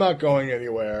 look, I'm not going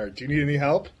anywhere. Do you need any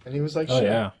help? And he was like, Oh, sure.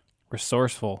 yeah.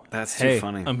 Resourceful. That's hey, too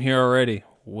funny. I'm here already.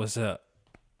 What's up?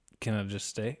 Can I just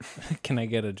stay? Can I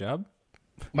get a job?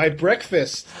 My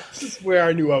breakfast, this is where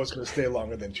I knew I was going to stay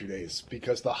longer than 2 days,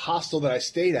 because the hostel that I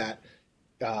stayed at,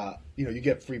 you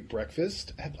get free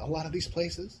breakfast at a lot of these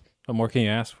places. What more can you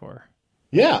ask for?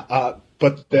 Yeah,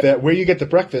 but where you get the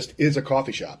breakfast is a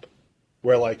coffee shop,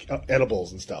 where like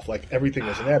edibles and stuff, like everything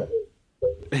was an edible.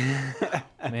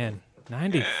 Man,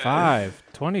 95,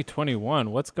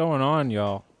 2021. What's going on,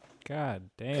 y'all? God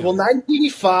damn. Well,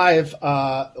 95.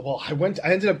 I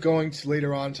ended up going to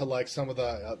later on to like some of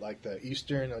the the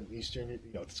Eastern.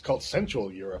 It's called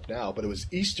Central Europe now, but it was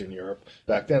Eastern Europe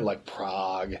back then, like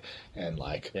Prague and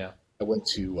like I went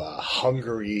to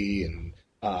Hungary and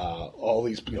all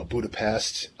these,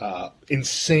 Budapest.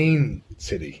 Insane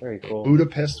city. Very cool.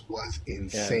 Budapest was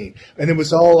insane, and it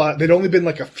was all. There'd only been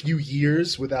like a few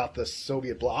years without the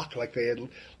Soviet bloc. Like they had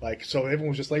so everyone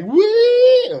was just like,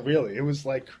 woo! Really, it was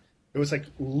like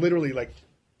literally like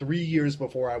 3 years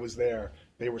before I was there,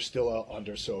 they were still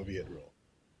under Soviet rule.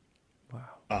 Wow.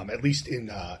 At least in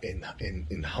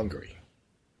Hungary.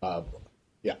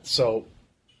 So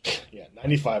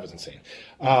 95 is insane.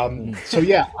 I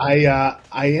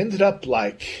ended up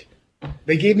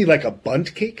they gave me like a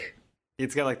bundt cake.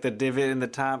 It's got like the divot in the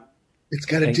top. It's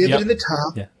got a divot in the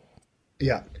top. Yeah.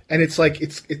 Yeah. And it's like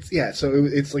it's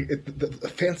a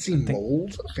fancy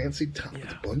mold, a fancy top of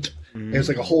the bundt. Mm. It was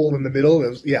like a hole in the middle.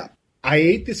 I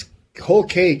ate this whole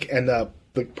cake, and the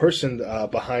person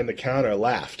behind the counter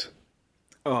laughed.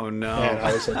 Oh no! And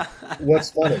I was like,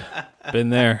 "What's funny?" Been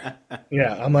there.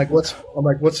 Yeah, I'm like, "What's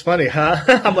funny, huh?"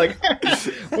 I'm like,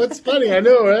 "What's funny?" I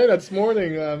know, right? It's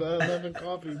morning. I'm having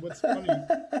coffee. What's funny?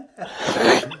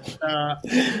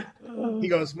 He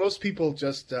goes, "Most people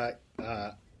just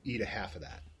eat a half of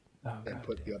that and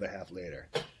put the other half later."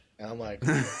 And I'm like,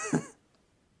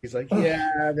 he's like,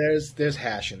 "Yeah, there's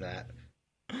hash in that."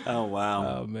 Oh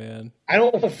wow! Oh man! I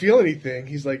don't feel anything.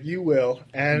 He's like, "You will."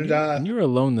 And you were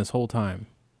alone this whole time.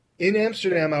 In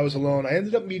Amsterdam, I was alone. I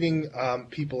ended up meeting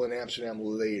people in Amsterdam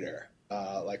later,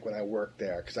 like when I worked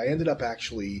there, because I ended up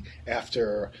actually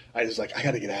after I was like, I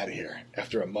got to get out of here.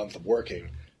 After a month of working,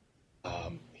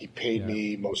 he paid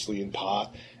me mostly in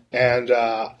pot, and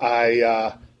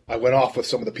I went off with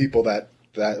some of the people that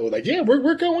were like, yeah,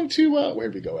 we're going to where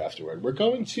did we go afterward? We're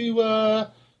going to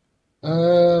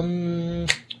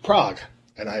Prague,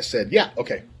 and I said, yeah,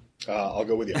 okay, I'll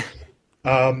go with you.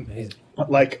 But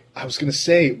like I was gonna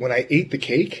say, when I ate the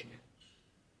cake,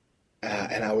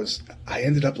 and I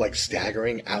ended up like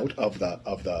staggering out of the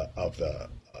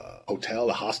hotel,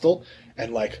 the hostel,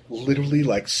 and like literally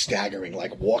like staggering,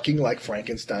 like walking like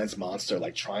Frankenstein's monster,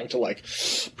 like trying to like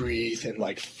breathe and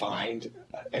like find.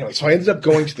 Anyway, so I ended up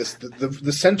going to this.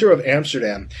 The center of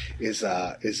Amsterdam is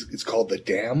it's called the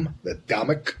Dam, the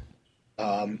Damek.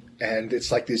 And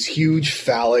it's like this huge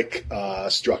phallic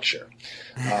structure.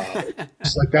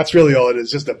 It's like that's really all it is,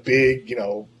 just a big,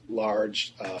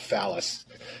 large phallus.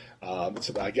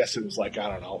 So I guess it was like, I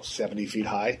don't know, 70 feet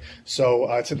high.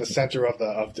 So it's in the center of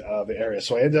the area.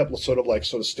 So I ended up sort of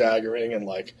staggering and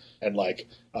like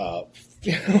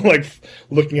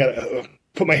looking at it,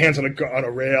 put my hands on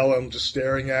a rail and just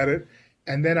staring at it.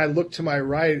 And then I look to my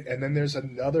right, and then there's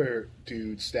another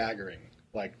dude staggering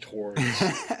like towards.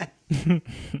 There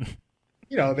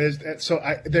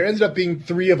ended up being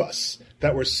three of us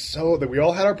that we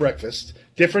all had our breakfast,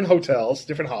 different hotels,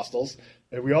 different hostels,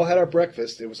 and we all had our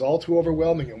breakfast. It was all too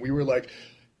overwhelming, and we were like,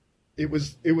 it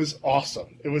was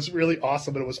awesome. It was really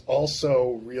awesome, but it was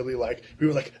also really like we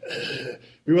were like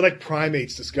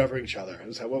primates discovering each other. It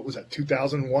was what was that,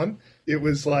 2001? It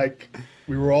was like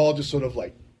we were all just sort of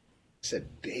like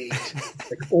baked,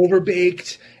 like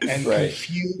overbaked and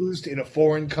confused in a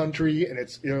foreign country, and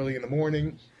it's early in the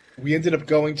morning. We ended up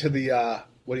going to the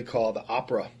the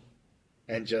opera,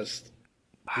 and we just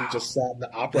sat in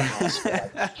the opera house for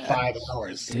like 5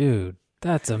 hours. Dude,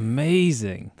 that's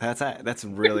amazing. That's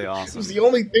really awesome. It was the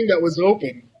only thing that was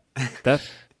open.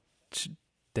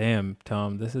 Damn,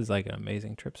 Tom, this is like an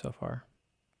amazing trip so far.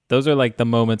 Those are like the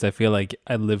moments I feel like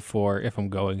I live for if I'm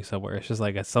going somewhere. It's just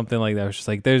like something like that. It's just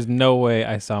like, there's no way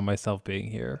I saw myself being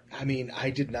here. I mean, I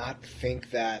did not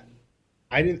think that.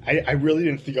 I really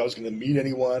didn't think I was going to meet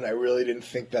anyone. I really didn't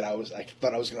think that I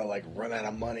thought I was going to like run out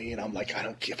of money. And I'm like, I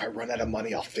don't care if I run out of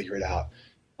money, I'll figure it out.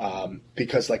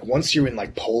 Because like once you're in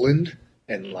like Poland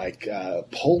and like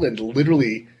Poland,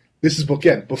 literally This is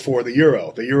again before the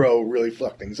euro. The euro really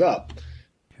fucked things up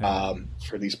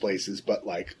for these places. But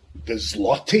like the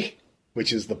zloty,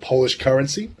 which is the Polish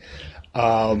currency,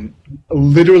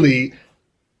 literally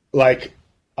like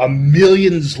 $1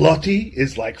 million zloty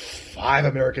is like $5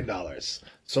 American.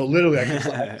 So literally,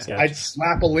 I'd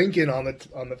slap a link in on the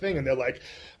thing, and they're like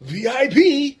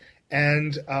VIP,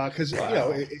 and because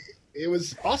it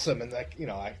was awesome, and like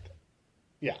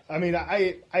I mean,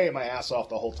 I ate my ass off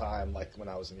the whole time. Like when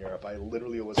I was in Europe, I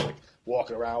literally was like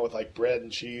walking around with like bread and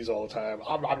cheese all the time,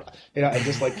 and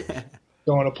just like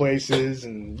going to places,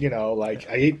 and like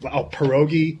I ate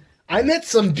pierogi. I met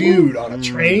some dude on a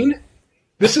train.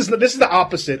 This is the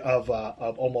opposite of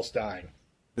almost dying.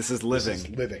 This is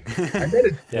living. I met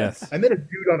a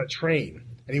dude on a train,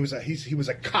 and he was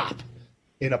a cop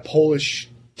in a Polish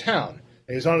town, and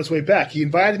he was on his way back. He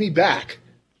invited me back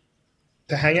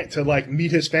to like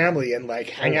meet his family and like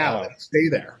hang out and stay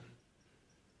there.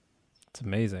 It's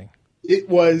amazing. It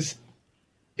was.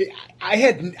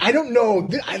 I don't know.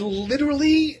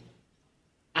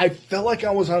 I felt like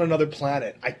I was on another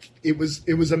planet. It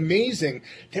was amazing.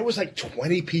 There was like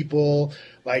 20 people,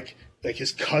 like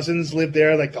his cousins lived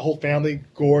there, like the whole family,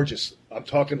 gorgeous. I'm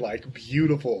talking like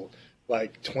beautiful,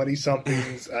 like 20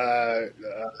 somethings. Sure.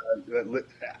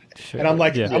 And I'm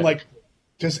like,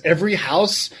 does every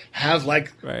house have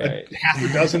like half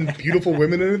a dozen beautiful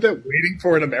women in it that waiting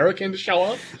for an American to show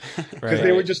up? Because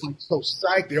they were just like so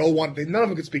psyched. They all wanted. None of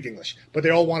them could speak English, but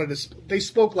they all wanted to. They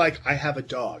spoke like, I have a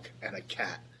dog and a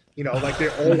cat. Like they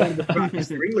all wanted to practice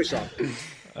their English on me.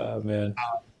 Oh man,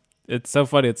 it's so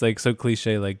funny. It's like so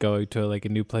cliche, like going to like a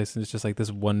new place and it's just like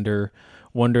this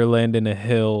wonderland in a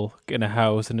hill in a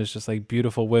house, and it's just like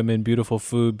beautiful women, beautiful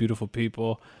food, beautiful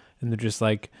people, and they're just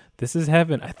like, this is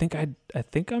heaven. I think I'm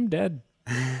dead.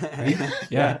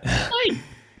 Yeah.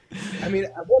 I mean,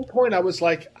 at one point I was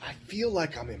like, I feel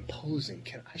like I'm imposing.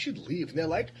 I should leave? And they're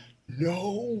like,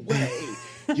 no way.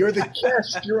 You're the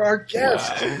guest. You're our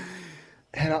guest. Wow.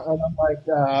 And I'm like,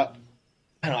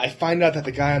 I find out that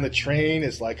the guy on the train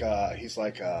is like he's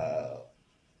like a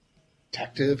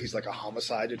detective. He's like a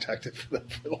homicide detective for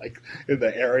like in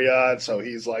the area. And so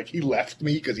he's like, he left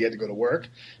me because he had to go to work,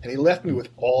 and he left me with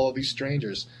all of these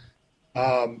strangers.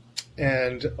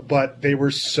 But they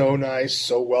were so nice,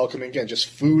 so welcoming. Again, just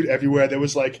food everywhere. There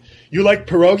was like, you like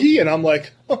pierogi? And I'm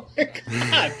like, oh my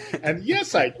God. And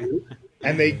yes, I do.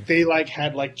 And they like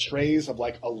had like trays of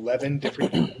like 11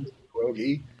 different kinds of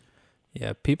pierogi.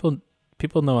 Yeah, people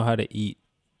know how to eat.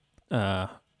 I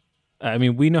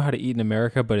mean, we know how to eat in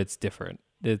America, but it's different.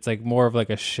 It's like more of like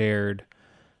a shared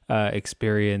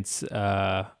experience,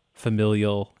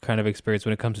 familial kind of experience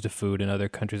when it comes to food in other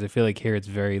countries. I feel like here it's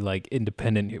very like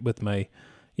independent with my,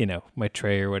 my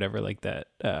tray or whatever like that.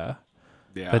 But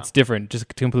it's different, just a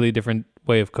completely different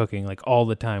way of cooking, like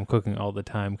cooking all the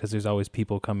time, because there's always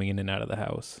people coming in and out of the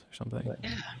house or something.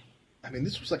 Yeah. I mean,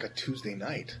 this was like a Tuesday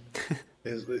night.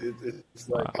 It's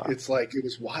like it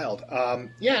was wild.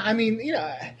 Yeah, I mean,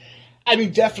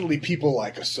 definitely people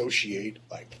like associate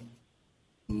like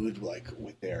food like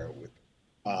with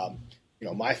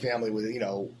my family with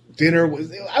dinner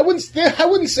was. I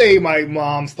wouldn't say my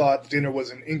mom thought dinner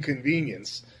was an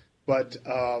inconvenience, but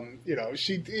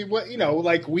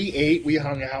like we ate, we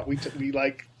hung out, we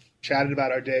like chatted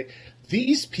about our day.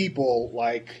 These people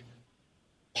like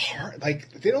they're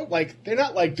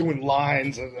not like doing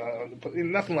lines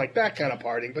nothing like that kind of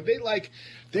partying, but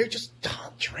they're just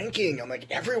drinking. I'm like,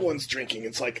 everyone's drinking.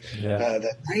 It's like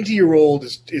the 90-year-old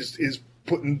is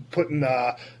putting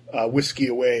whiskey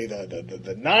away.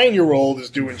 The 9-year-old is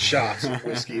doing shots of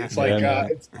whiskey. It's like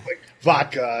it's like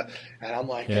vodka, and I'm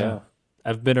like,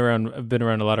 I've been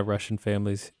around a lot of Russian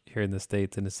families here in the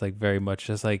States, and it's like very much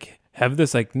just like, have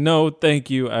this, like, no thank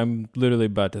you, I'm literally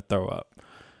about to throw up.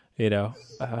 Yeah.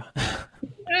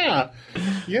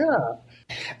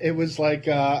 It was like,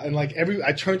 and like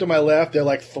I turned to my left, they're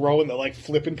like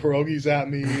flipping pierogies at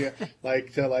me,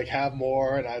 like to like have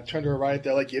more, and I turned to the right,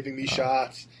 they're like giving me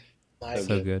shots. Like,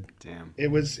 so good. Damn. It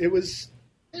was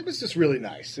just really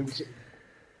nice. It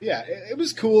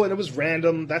was cool, and it was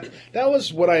random. That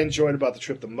was what I enjoyed about the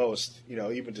trip the most.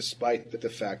 Even despite the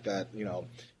fact that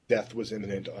death was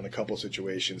imminent on a couple of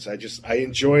situations. I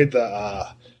enjoyed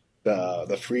the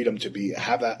freedom to be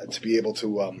able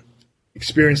to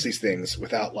experience these things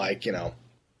without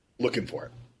looking for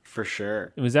it. For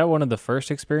sure. Was that one of the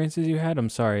first experiences you had? I'm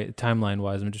sorry, timeline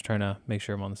wise, I'm just trying to make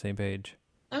sure I'm on the same page.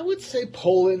 I would say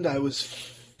Poland. I was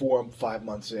 4 or 5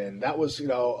 months in. That was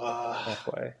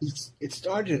halfway. It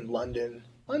started in London.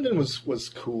 London was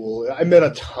cool. I met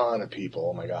a ton of people.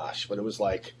 Oh my gosh! But it was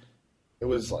like it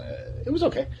was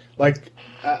okay. Like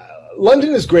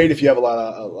London is great if you have a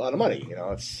lot of money, you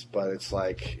know. It's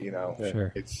like, you know,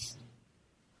 Sure. it's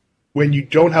when you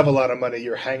don't have a lot of money,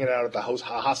 you're hanging out at the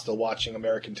hostel watching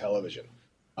American television.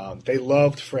 They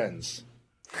loved Friends.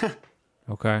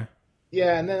 Okay.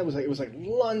 Yeah, and then it was like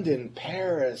London,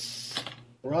 Paris,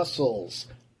 Brussels,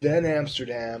 then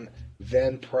Amsterdam,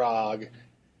 then Prague,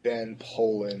 then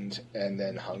Poland, and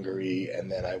then Hungary,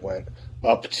 and then I went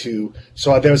up to.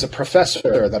 So there was a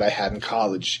professor that I had in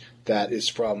college that is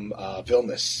from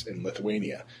Vilnius in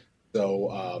Lithuania.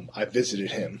 So I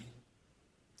visited him.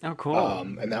 Oh, cool.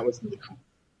 And that was really cool.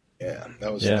 Yeah,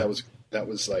 that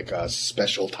was like a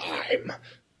special time.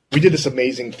 We did this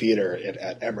amazing theater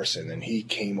at Emerson, and he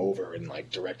came over and like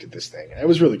directed this thing. It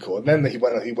was really cool. And then he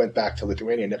went back to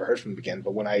Lithuania. I never heard from him again.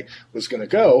 But when I was going to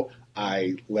go,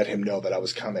 I let him know that I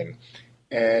was coming,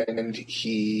 and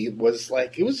he was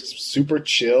like, it was just super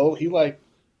chill. He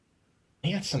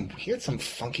had some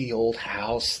funky old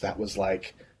house that was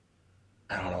like,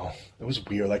 I don't know. It was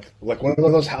weird, like one of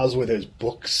those houses where there's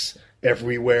books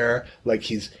everywhere. Like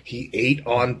he ate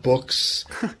on books.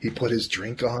 He put his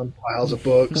drink on piles of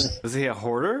books. Was he a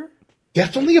hoarder?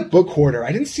 Definitely a book hoarder.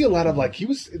 I didn't see a lot of like he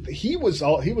was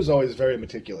always very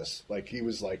meticulous. Like he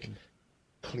was like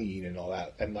clean and all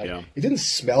that, and like it didn't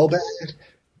smell bad.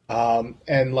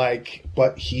 And like,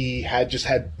 but he had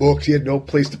books. He had no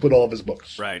place to put all of his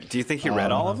books. Right. Do you think he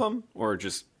read all of them, or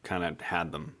just kind of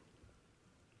had them?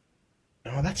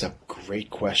 Oh, that's a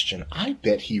great question. I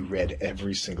bet he read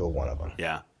every single one of them.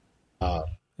 Yeah.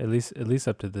 At least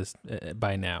up to this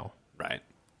by now. Right.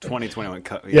 2021.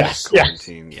 Yes.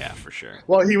 Quarantine. Yeah, for sure.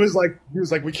 Well, he was like,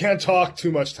 we can't talk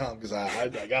too much, Tom, because I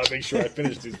got to make sure I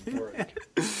finish these before it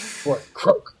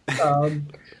croak. Right.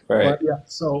 But yeah.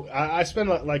 So I spent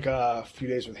like a few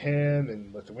days with him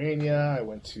in Lithuania. I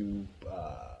went to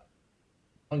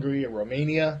Hungary and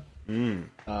Romania.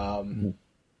 And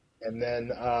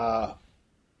then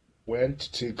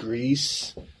went to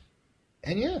Greece,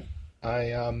 and yeah,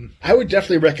 I would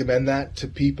definitely recommend that to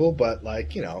people. But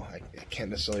like, you know, I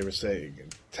can't necessarily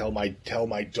tell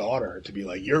my daughter to be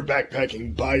like, you're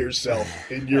backpacking by yourself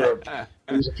in Europe.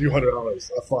 There's a few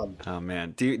 $100. Have fun. Oh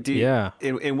man, do you? Yeah.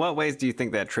 In what ways do you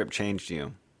think that trip changed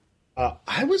you?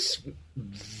 I was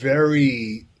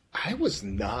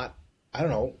not. I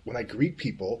don't know, when I greet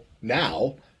people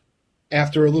now.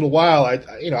 After a little while,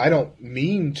 I don't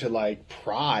mean to like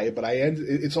pry, but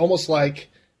it's almost like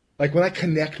when I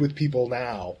connect with people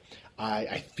now,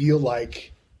 I feel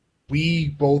like we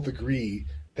both agree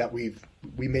that we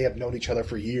may have known each other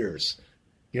for years.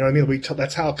 You know what I mean?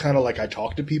 That's how kind of like I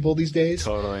talk to people these days.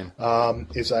 Totally.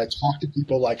 Is I talk to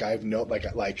people like I've known,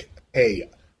 like,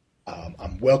 hey,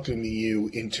 I'm welcoming you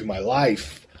into my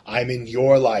life. I'm in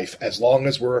your life. As long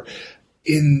as we're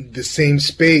in the same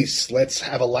space, let's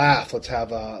have a laugh. Let's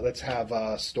have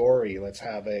a story. Let's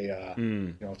have a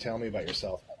tell me about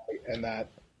yourself. And that.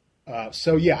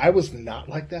 So yeah, I was not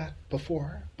like that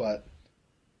before, but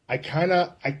I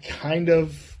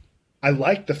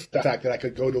liked the fact that I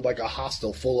could go to like a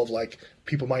hostel full of like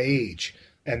people my age,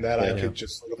 and that I could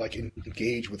just sort of like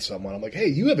engage with someone. I'm like, hey,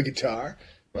 you have a guitar?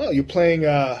 Oh, you're playing.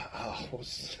 I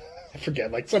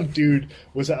forget. Like some dude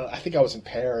was. I think I was in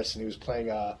Paris, and he was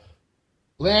playing.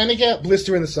 Let me get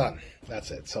Blister in the Sun.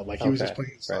 That's it. So like he was just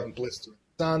playing the song Blister in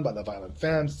the Sun by the Violent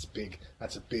Femmes. It's big.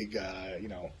 That's a big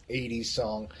 80s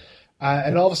song.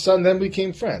 And all of a sudden then we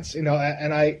became friends. You know,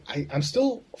 and I'm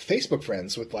still Facebook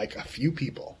friends with like a few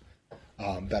people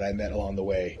that I met along the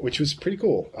way, which was pretty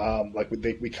cool. Like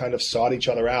we kind of sought each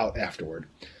other out afterward.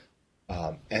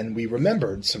 And we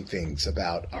remembered some things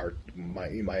about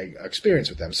my experience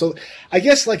with them. So I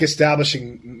guess like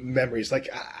establishing memories, like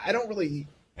I don't really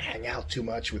hang out too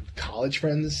much with college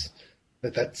friends.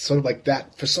 That's sort of like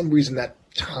that. For some reason, that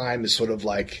time is sort of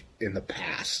like in the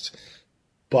past.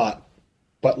 But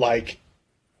like,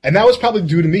 and that was probably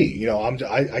due to me. You know,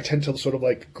 I tend to sort of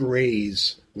like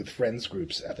graze with friends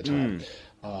groups at the time,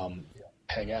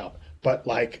 hang out. But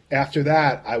like after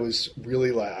that, I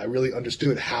really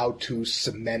understood how to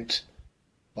cement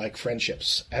like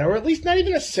friendships, or at least not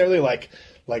even necessarily like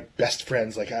best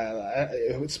friends. Like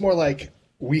it's more like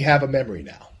we have a memory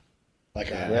now. Like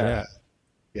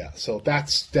yeah. So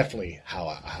that's definitely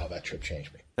how that trip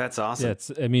changed me. That's awesome.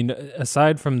 Yeah, I mean,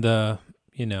 aside from the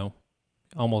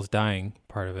almost dying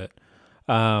part of it,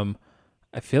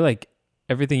 I feel like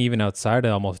everything even outside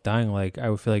of almost dying, like I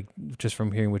would feel like just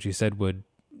from hearing what you said would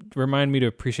remind me to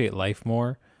appreciate life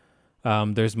more.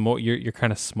 There's more. You're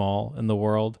kind of small in the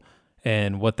world,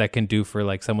 and what that can do for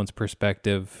like someone's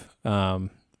perspective,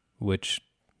 which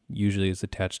usually is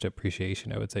attached to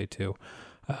appreciation, I would say too.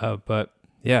 But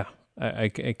yeah, I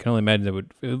can only imagine it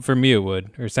would. For me, it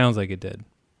would, or it sounds like it did.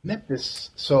 Met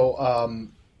this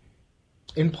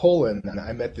in Poland, and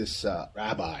I met this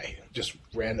rabbi. Just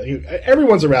random.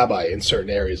 Everyone's a rabbi in certain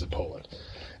areas of Poland.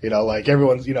 Like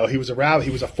everyone's. He was a rabbi.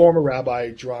 He was a former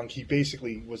rabbi, drunk. He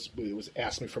basically was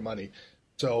asked me for money.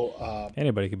 So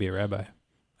anybody could be a rabbi.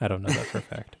 I don't know that for a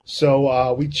fact.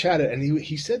 So we chatted, and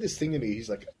he said this thing to me. He's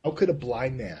like, "How could a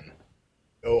blind man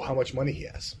know how much money he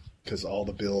has? Because all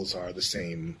the bills are the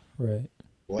same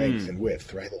length and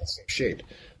width, right? They're the same shape.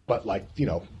 But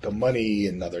the money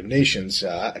in other nations,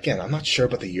 again, I'm not sure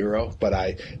about the euro, but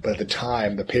at the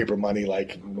time, the paper money,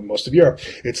 like most of Europe,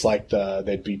 it's like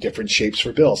there'd be different shapes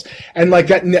for bills, and like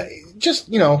that,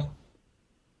 just that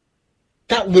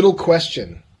little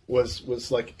question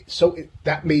was like so.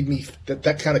 That made me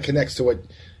that kind of connects to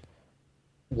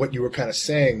what you were kind of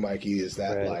saying, Mikey, is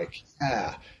that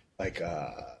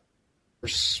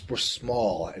we're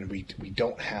small and we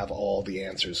don't have all the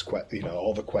answers,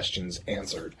 all the questions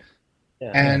answered.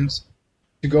 Yeah. And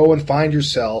to go and find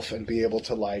yourself and be able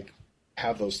to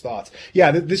have those thoughts.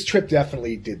 Yeah, this trip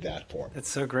definitely did that for me. It's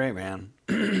so great, man.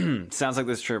 Sounds like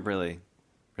this trip really,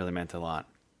 really meant a lot.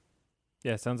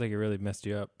 Yeah, it sounds like it really messed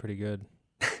you up pretty good.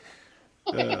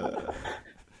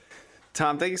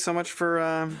 Tom, thank you so much for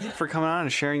coming on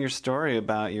and sharing your story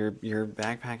about your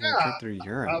backpacking trip through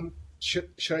Europe.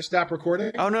 Should I stop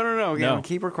recording? Oh no! No,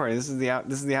 keep recording. This is the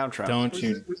outro. Don't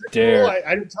you dare! Cool?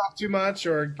 I didn't talk too much,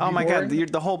 or oh my god,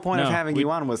 the whole point of having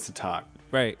you on was to talk.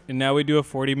 Right, and now we do a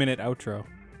 40-minute outro.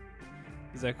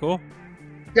 Is that cool?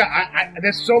 Yeah,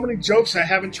 there's so many jokes I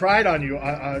haven't tried on you.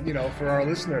 For our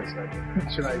listeners.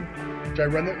 Should I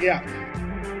run them? Yeah.